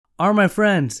Are my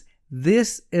friends,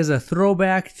 this is a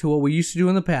throwback to what we used to do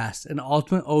in the past, an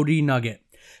Ultimate OD Nugget.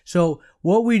 So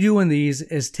what we do in these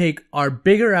is take our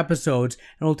bigger episodes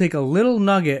and we'll take a little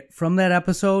nugget from that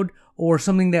episode or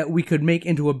something that we could make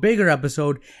into a bigger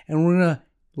episode, and we're going to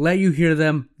let you hear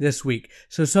them this week.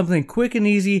 So something quick and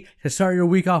easy to start your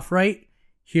week off right.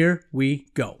 Here we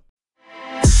go.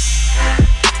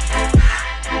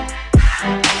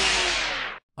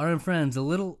 All right, friends, a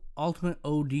little Ultimate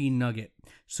OD Nugget.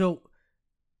 So,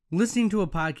 listening to a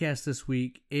podcast this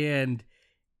week, and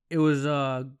it was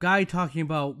a guy talking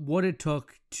about what it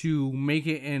took to make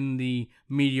it in the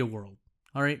media world.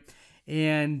 All right.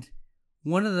 And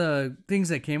one of the things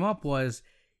that came up was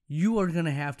you are going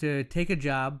to have to take a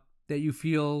job that you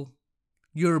feel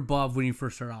you're above when you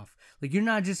first start off. Like, you're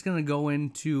not just going to go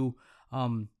into,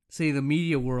 say, the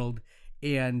media world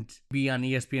and be on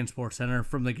ESPN Sports Center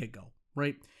from the get-go,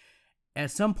 right? At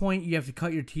some point, you have to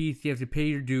cut your teeth, you have to pay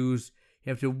your dues, you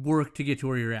have to work to get to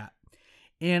where you're at.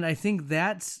 And I think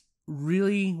that's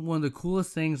really one of the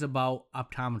coolest things about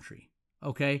optometry,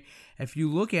 okay? If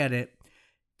you look at it,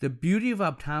 the beauty of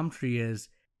optometry is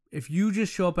if you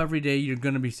just show up every day, you're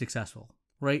going to be successful,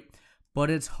 right? But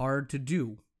it's hard to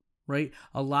do, right?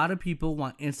 A lot of people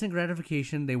want instant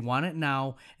gratification, they want it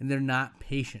now, and they're not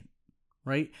patient,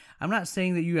 right? I'm not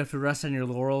saying that you have to rest on your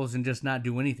laurels and just not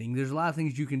do anything. There's a lot of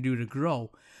things you can do to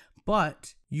grow,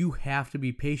 but you have to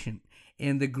be patient.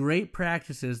 And the great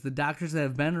practices, the doctors that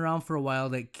have been around for a while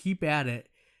that keep at it,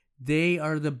 they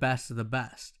are the best of the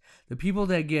best. The people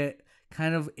that get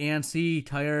kind of antsy,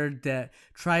 tired, that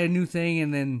try a new thing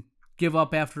and then give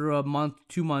up after a month,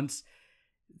 2 months,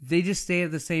 they just stay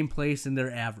at the same place and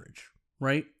they're average,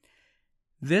 right?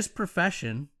 This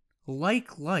profession,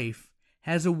 like life,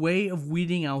 has a way of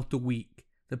weeding out the weak.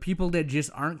 The people that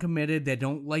just aren't committed, that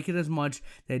don't like it as much,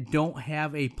 that don't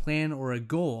have a plan or a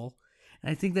goal. And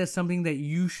I think that's something that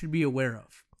you should be aware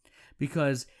of,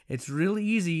 because it's really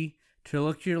easy to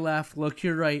look to your left, look to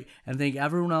your right, and think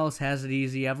everyone else has it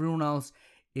easy. Everyone else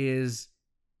is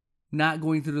not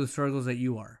going through the struggles that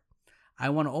you are. I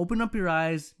want to open up your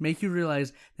eyes, make you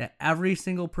realize that every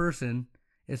single person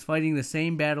is fighting the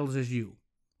same battles as you,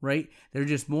 right? They're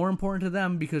just more important to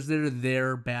them because they're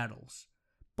their battles.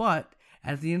 But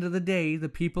at the end of the day, the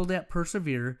people that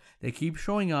persevere, they keep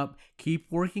showing up,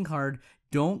 keep working hard,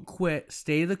 don't quit,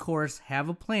 stay the course, have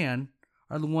a plan,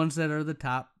 are the ones that are the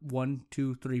top 1,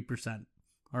 2, 3%.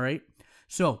 All right?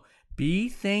 So be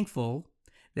thankful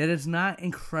that it's not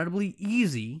incredibly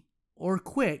easy or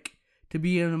quick to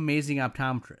be an amazing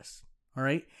optometrist. All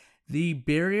right? The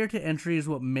barrier to entry is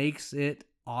what makes it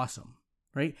awesome.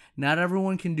 Right? Not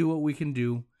everyone can do what we can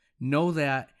do. Know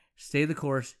that. Stay the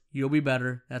course. You'll be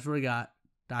better. That's what I got.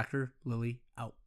 Dr. Lilly out.